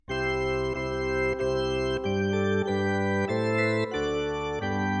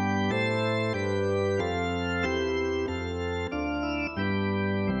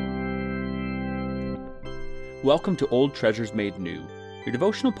Welcome to Old Treasures Made New, your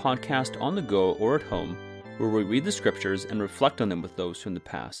devotional podcast on the go or at home, where we read the scriptures and reflect on them with those from the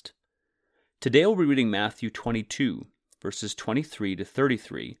past. Today we'll be reading Matthew 22, verses 23 to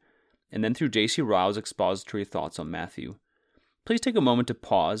 33, and then through J.C. Ryle's expository thoughts on Matthew. Please take a moment to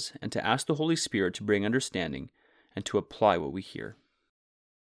pause and to ask the Holy Spirit to bring understanding and to apply what we hear.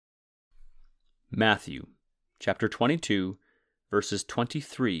 Matthew, chapter 22, verses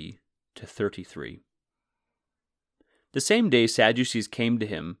 23 to 33. The same day Sadducees came to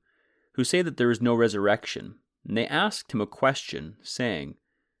him, who say that there is no resurrection, and they asked him a question, saying,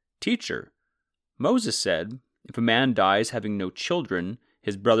 Teacher, Moses said, if a man dies having no children,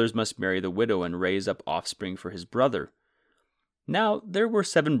 his brothers must marry the widow and raise up offspring for his brother. Now there were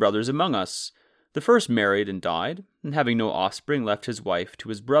 7 brothers among us. The first married and died, and having no offspring left his wife to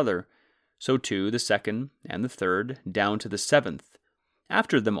his brother. So too the second and the third, down to the 7th.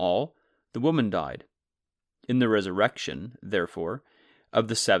 After them all, the woman died. In the resurrection, therefore, of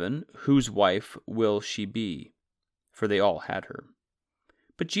the 7, whose wife will she be? For they all had her.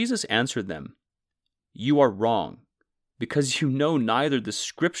 But Jesus answered them, You are wrong, because you know neither the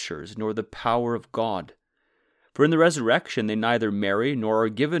Scriptures nor the power of God. For in the resurrection they neither marry nor are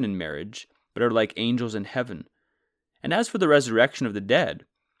given in marriage, but are like angels in heaven. And as for the resurrection of the dead,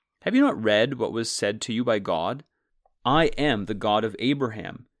 have you not read what was said to you by God? I am the God of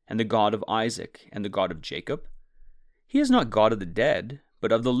Abraham, and the God of Isaac, and the God of Jacob? He is not God of the dead,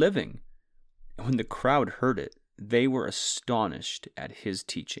 but of the living. And when the crowd heard it, they were astonished at his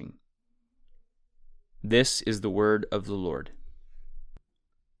teaching. This is the word of the Lord.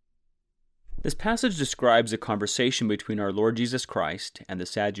 This passage describes a conversation between our Lord Jesus Christ and the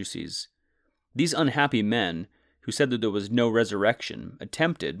Sadducees. These unhappy men, who said that there was no resurrection,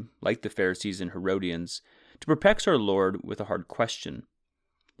 attempted, like the Pharisees and Herodians, to perplex our Lord with a hard question.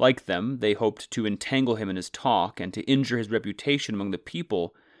 Like them, they hoped to entangle him in his talk and to injure his reputation among the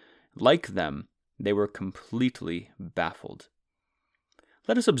people. Like them, they were completely baffled.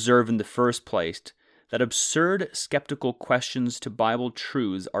 Let us observe in the first place that absurd skeptical questions to Bible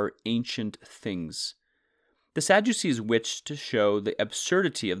truths are ancient things. The Sadducees wished to show the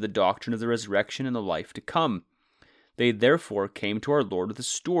absurdity of the doctrine of the resurrection and the life to come. They therefore came to our Lord with a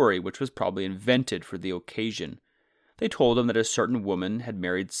story which was probably invented for the occasion. They told him that a certain woman had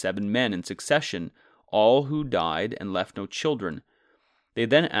married 7 men in succession, all who died and left no children. They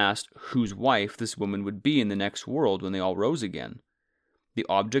then asked whose wife this woman would be in the next world when they all rose again. The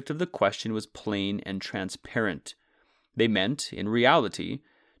object of the question was plain and transparent. They meant, in reality,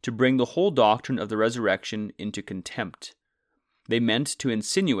 to bring the whole doctrine of the resurrection into contempt. They meant to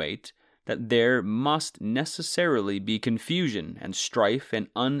insinuate that there must necessarily be confusion and strife and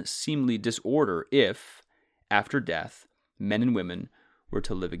unseemly disorder if, after death, men and women were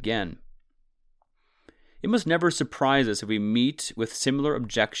to live again. It must never surprise us if we meet with similar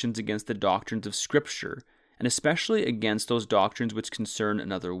objections against the doctrines of Scripture, and especially against those doctrines which concern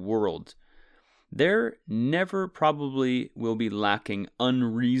another world. There never probably will be lacking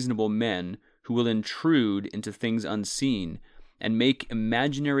unreasonable men who will intrude into things unseen and make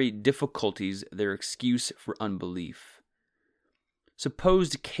imaginary difficulties their excuse for unbelief.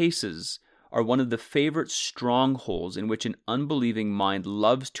 Supposed cases are one of the favorite strongholds in which an unbelieving mind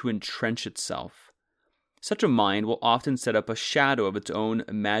loves to entrench itself. Such a mind will often set up a shadow of its own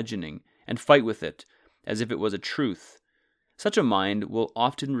imagining and fight with it as if it was a truth. Such a mind will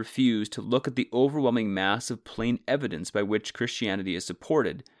often refuse to look at the overwhelming mass of plain evidence by which Christianity is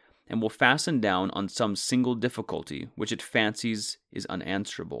supported, and will fasten down on some single difficulty which it fancies is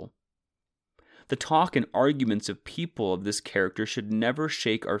unanswerable. The talk and arguments of people of this character should never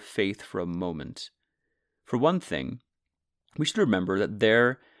shake our faith for a moment. For one thing, we should remember that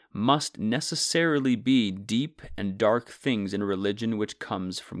there must necessarily be deep and dark things in a religion which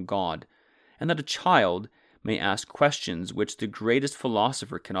comes from God, and that a child may ask questions which the greatest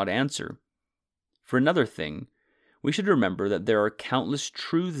philosopher cannot answer. For another thing, we should remember that there are countless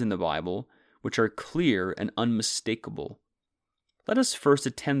truths in the Bible which are clear and unmistakable. Let us first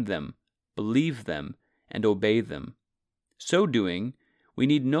attend them, believe them, and obey them. So doing, we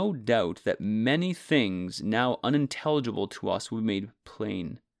need no doubt that many things now unintelligible to us will be made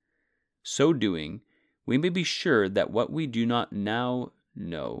plain. So doing, we may be sure that what we do not now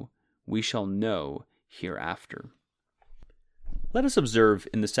know, we shall know hereafter. Let us observe,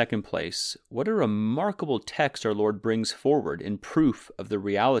 in the second place, what a remarkable text our Lord brings forward in proof of the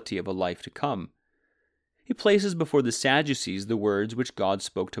reality of a life to come. He places before the Sadducees the words which God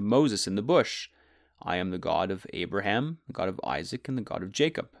spoke to Moses in the bush. I am the God of Abraham, the God of Isaac, and the God of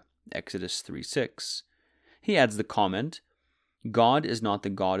Jacob. Exodus 3:6. He adds the comment, God is not the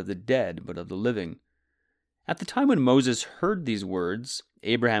God of the dead, but of the living. At the time when Moses heard these words,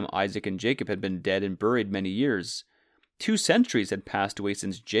 Abraham, Isaac, and Jacob had been dead and buried many years. 2 centuries had passed away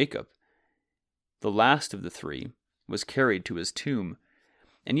since Jacob, the last of the 3, was carried to his tomb.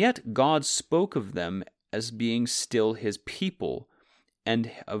 And yet God spoke of them as being still his people, and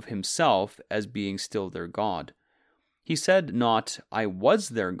of himself as being still their God. He said not, "I was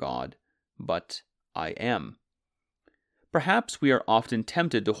their God," but "I am." Perhaps we are often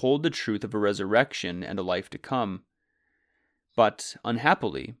tempted to hold the truth of a resurrection and a life to come. But,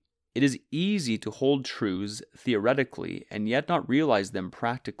 unhappily, it is easy to hold truths theoretically and yet not realize them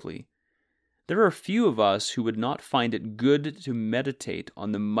practically. There are few of us who would not find it good to meditate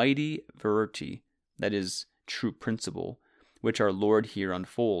on the mighty verity, that is, true principle, which our Lord here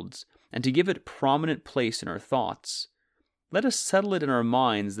unfolds, and to give it prominent place in our thoughts. Let us settle it in our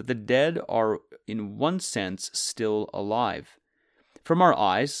minds that the dead are, in one sense, still alive. From our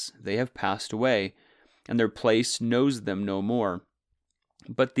eyes, they have passed away, and their place knows them no more.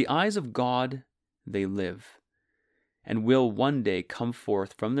 But the eyes of God, they live, and will one day come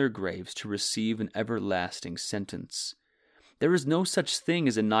forth from their graves to receive an everlasting sentence. There is no such thing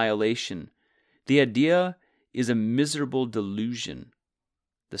as annihilation. The idea is a miserable delusion.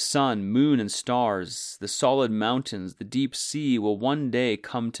 The sun, moon, and stars, the solid mountains, the deep sea will one day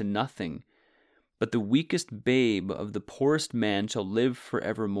come to nothing. But the weakest babe of the poorest man shall live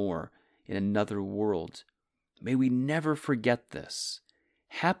forevermore in another world. May we never forget this.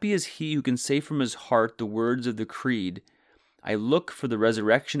 Happy is he who can say from his heart the words of the Creed, "I look for the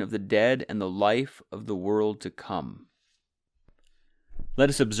resurrection of the dead and the life of the world to come." Let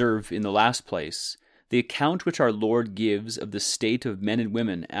us observe, in the last place, the account which our Lord gives of the state of men and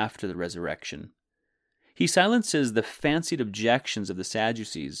women after the resurrection. He silences the fancied objections of the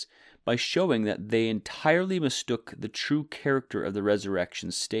Sadducees by showing that they entirely mistook the true character of the resurrection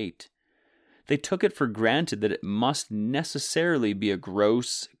state. They took it for granted that it must necessarily be a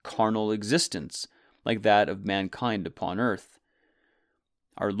gross, carnal existence, like that of mankind upon earth.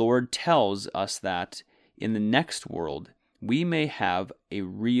 Our Lord tells us that in the next world we may have a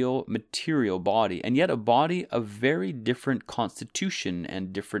real material body, and yet a body of very different constitution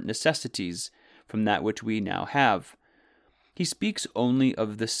and different necessities from that which we now have. He speaks only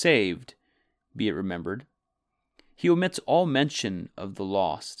of the saved, be it remembered. He omits all mention of the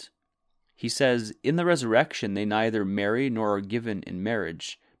lost. He says, in the resurrection they neither marry nor are given in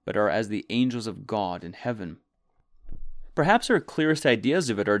marriage, but are as the angels of God in heaven. Perhaps our clearest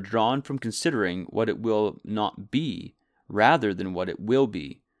ideas of it are drawn from considering what it will not be, rather than what it will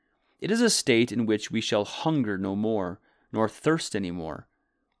be. It is a state in which we shall hunger no more, nor thirst any more.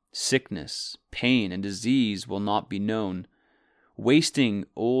 Sickness, pain, and disease will not be known. Wasting,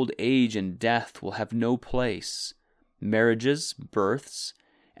 old age, and death will have no place. Marriages, births,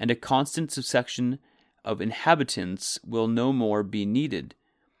 and a constant succession of inhabitants will no more be needed.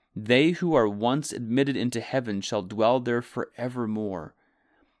 They who are once admitted into heaven shall dwell there forevermore.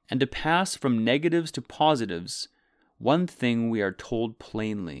 And to pass from negatives to positives, one thing we are told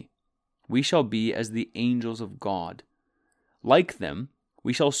plainly: we shall be as the angels of God. Like them,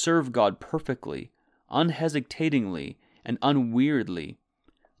 we shall serve God perfectly, unhesitatingly, and unweariedly.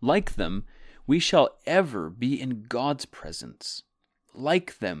 Like them, we shall ever be in God's presence.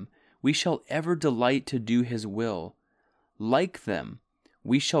 Like them, we shall ever delight to do His will. Like them,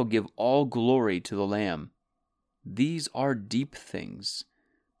 we shall give all glory to the Lamb. These are deep things,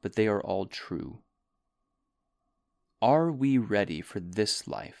 but they are all true. Are we ready for this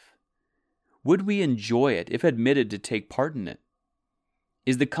life? Would we enjoy it if admitted to take part in it?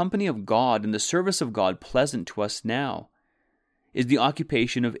 Is the company of God and the service of God pleasant to us now? Is the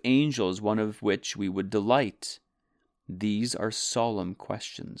occupation of angels one of which we would delight? These are solemn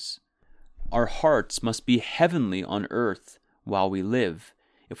questions. Our hearts must be heavenly on earth while we live,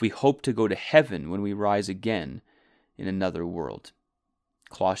 if we hope to go to heaven when we rise again in another world.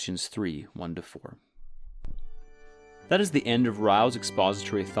 Colossians 3, 1-4. That is the end of Ryle's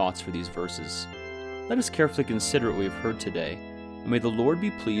expository thoughts for these verses. Let us carefully consider what we have heard today, and may the Lord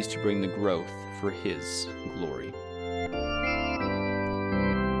be pleased to bring the growth for His glory.